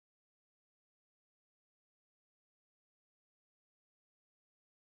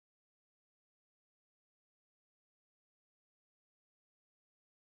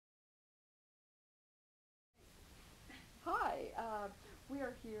We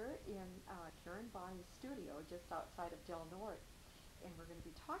are here in Karen Bonney's studio just outside of Del Norte, and we're going to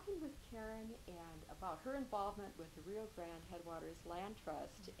be talking with Karen and about her involvement with the Rio Grande Headwaters Land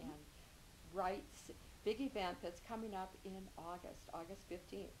Trust and Wright's big event that's coming up in August, August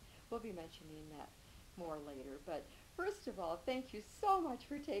 15th. We'll be mentioning that more later, but first of all, thank you so much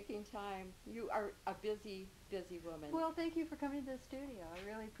for taking time. You are a busy, busy woman. Well, thank you for coming to the studio. I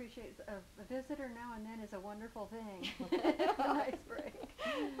really appreciate it. A visitor now and then is a wonderful thing. A nice break.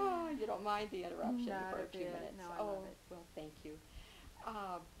 Oh, you don't mind the interruption Not for a a few bit. minutes. No, I oh, love it. well, thank you.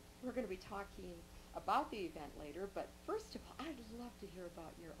 We're going to be talking about the event later, but first of all, I'd love to hear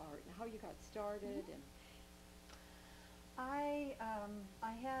about your art and how you got started. And I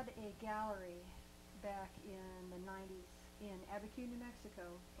had a gallery back in the 90s in Abiquiu, New Mexico,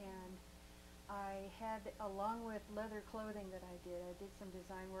 and I had, along with leather clothing that I did some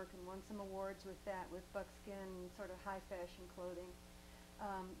design work and won some awards with that, with buckskin, sort of high fashion clothing.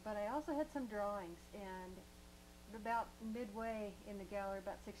 But I also had some drawings, and about midway in the gallery,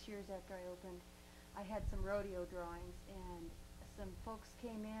 about 6 years after I opened, I had some rodeo drawings, and some folks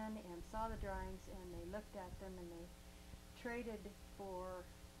came in and saw the drawings, and they looked at them, and they traded for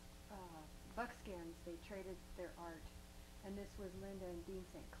buckskins. They traded their art, and this was Linda and Dean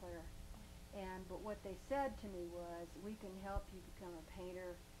St. Clair. But what they said to me was, we can help you become a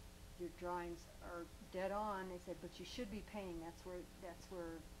painter. Your drawings are dead on. They said, but you should be painting. That's where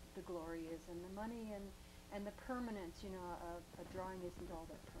the glory is, and the money, and the permanence. You know, a drawing isn't all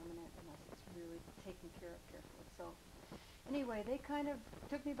that permanent unless it's really taken care of carefully. So anyway, they kind of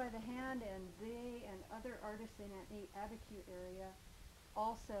took me by the hand, and they and other artists in the Abiquiu area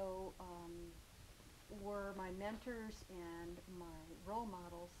also were my mentors and my role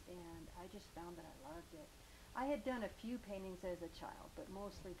models, and I just found that I loved it. I had done a few paintings as a child, but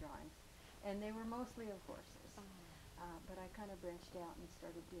mostly drawings, and they were mostly of horses. But I kind of branched out and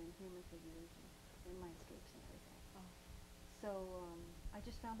started doing human figures and landscapes and everything. So I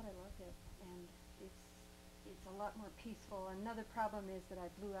just found that I loved it, and it's a lot more peaceful. Another problem is that I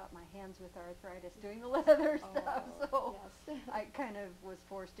blew out my hands with arthritis doing the leather stuff, so yes. I kind of was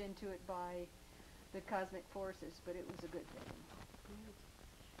forced into it by the cosmic forces, but it was a good thing. Good.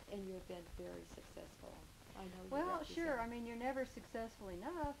 And you've been very successful. I know you Well, represent. sure. I mean, you're never successful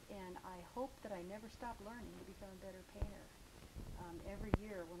enough, and I hope that I never stop learning to become a better painter. Every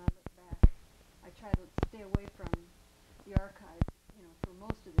year when I look back, I try to stay away from the archives, you know, for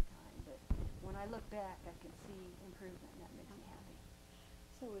most of the time, but when I look back, I can see improvement, and that makes me happy.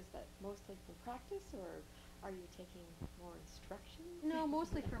 So is that mostly from practice, or are you taking more instruction? No,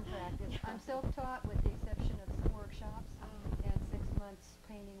 mostly from practice. I'm self-taught with the exception of some workshops and 6 months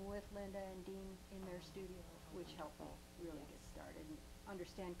painting with Linda and Dean in their studio, which helped me really get started and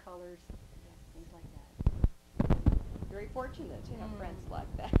understand colors, things like that. Very fortunate to have friends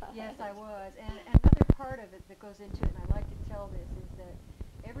like that. Yes, I was. And another part of it that goes into it, and I like to tell this, is that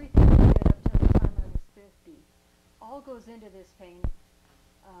everything I did up till the time I was 50 all goes into this painting.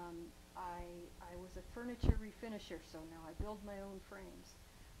 I was a furniture refinisher, so now I build my own frames.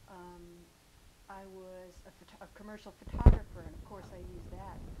 I was a commercial photographer, and of course I use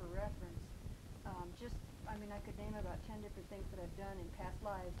that for reference. I mean, I could name about 10 different things that I've done in past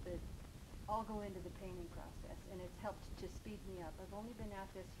lives that all go into the painting process, and it's helped to speed me up. I've only been at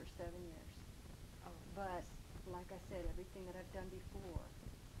this for 7 years, but like I said, everything that I've done before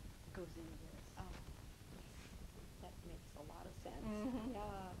goes into this. Yes, that makes a lot of sense. Mm-hmm.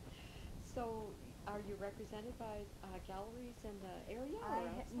 Yeah. So, are you represented by galleries in the area?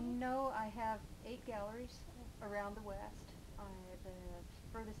 No, I have 8 galleries around the West. The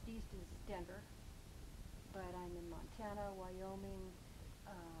furthest east is Denver, but I'm in Montana, Wyoming.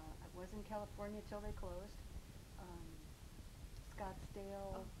 I was in California till they closed.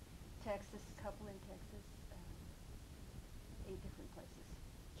 Scottsdale, Texas, a couple in Texas, 8 different places.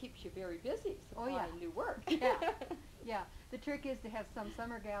 Keeps you very busy supplying new work. Yeah. The trick is to have some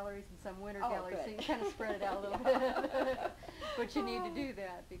summer galleries and some winter galleries, good. so you kind of spread it out a little bit. But you need to do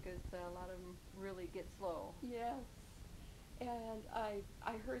that because a lot of them really get slow. Yes. And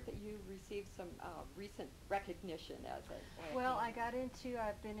I heard that you received some recent recognition as a Well, I've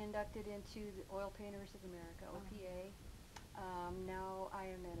been inducted into the Oil Painters of America, OPA. Now I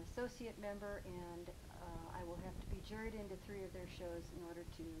am an associate member, and I will have to be juried into 3 of their shows in order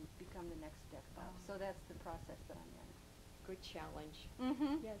to become the next step up. So that's the process that I'm in. Good challenge.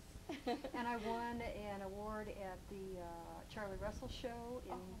 Mm-hmm. Yes. And I won an award at the Charlie Russell Show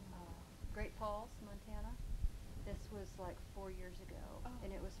in Great Falls, Montana. This was like 4 years ago,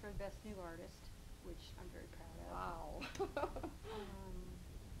 and it was for Best New Artist, which I'm very proud of. Wow.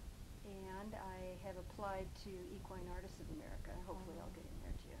 and I have applied to Equine Artists of America. Hopefully I'll get in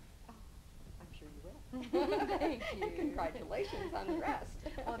there too. Oh, I'm sure you will. Thank you. Congratulations on the rest.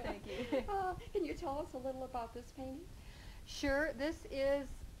 Well, thank you. Can you tell us a little about this painting? Sure, this is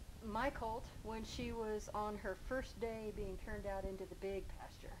my colt when she was on her first day being turned out into the big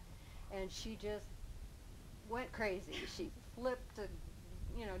pasture, and she just went crazy. She flipped,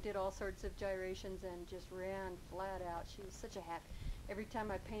 did all sorts of gyrations and just ran flat out. She was such a happy. Every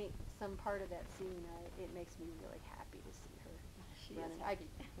time I paint some part of that scene, it makes me really happy to see her. She running. is happy.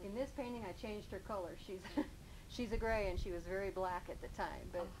 In this painting, I changed her color. She's a gray, and she was very black at the time.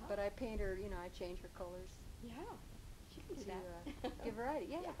 But I paint her. I change her colors. Yeah, she can do To that. give variety.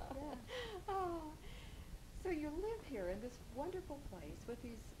 Yeah. Oh, so you live here in this wonderful place with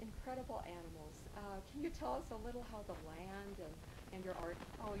these incredible animals. Can you tell us a little how the land and your art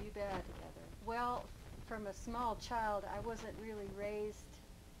Oh, you bet. together? Well, from a small child, I wasn't really raised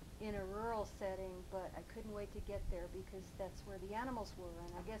in a rural setting, but I couldn't wait to get there because that's where the animals were,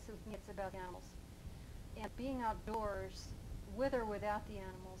 and I guess it's about the animals. And being outdoors, with or without the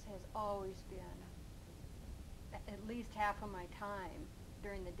animals, has always been at least half of my time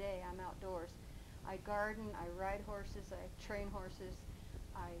during the day. I'm outdoors. I garden, I ride horses, I train horses,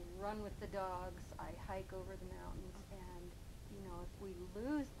 I run with the dogs, I hike over the mountains, and if we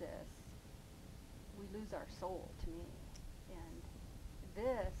lose this, we lose our soul, to me. And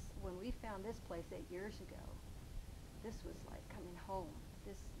this, when we found this place 8 years ago, this was like coming home.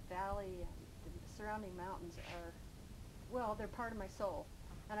 This valley and the surrounding mountains are, well, they're part of my soul.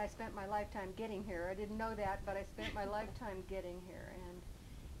 And I spent my lifetime getting here. I didn't know that, but I spent my lifetime getting here. And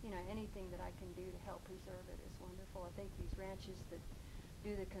anything that I can do to help preserve it is wonderful. I think these ranches that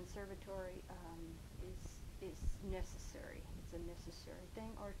do the conservatory is necessary. It's a necessary thing,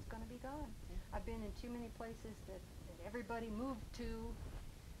 or it's going to be gone. Yeah. I've been in too many places that everybody moved to,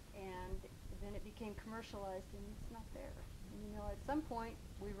 and then it became commercialized, and it's not there. And, at some point,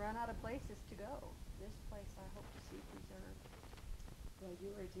 we run out of places to go. This place I hope to see preserved. Well,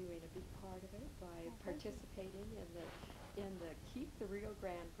 you are doing a big part of it by Oh, thank you. participating in the Keep the Rio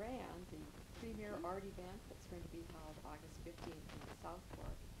Grande Grand, the premier art event that's going to be held August 15th in South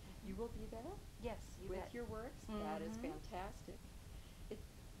Fork. You will be there Yes, you with bet. your works. That is Mhm. fantastic. It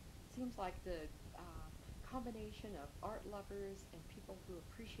seems like the combination of art lovers and people who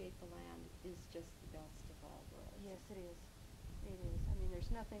appreciate the land is just the best of all worlds. Yes, it is. It is. I mean, there's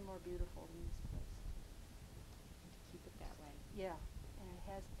nothing more beautiful than this place. And to keep it that way. Yeah, and it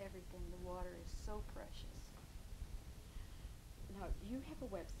has everything. The water is so precious. Now, you have a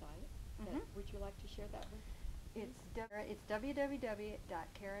website. Mhm. Would you like to share that with It's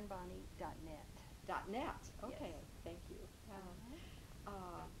www.karenbonnie.net. .net. Okay, Yes. thank you.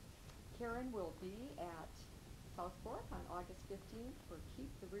 Karen will be at South Fork on August 15th for Keep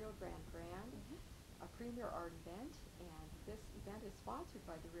the Rio Grande Grand, a premier art event, and this event is sponsored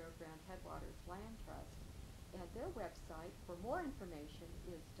by the Rio Grande Headwaters Land Trust. And their website for more information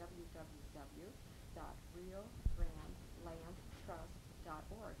is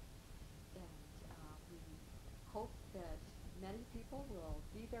www.riograndelandtrust.org. And we hope that many people will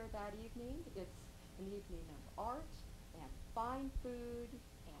be there that evening. It's an evening of art and fine food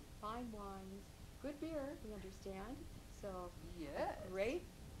and fine wines, good beer, we understand. So Yes. a great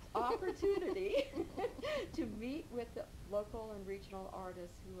opportunity to meet with the local and regional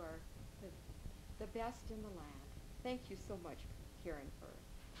artists who are the best in the land. Thank you so much, Karen, for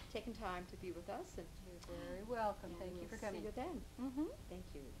taking time to be with us. And You're very welcome. and Thank you we'll for coming. See you then. Mm-hmm. Thank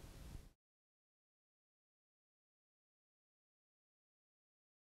you.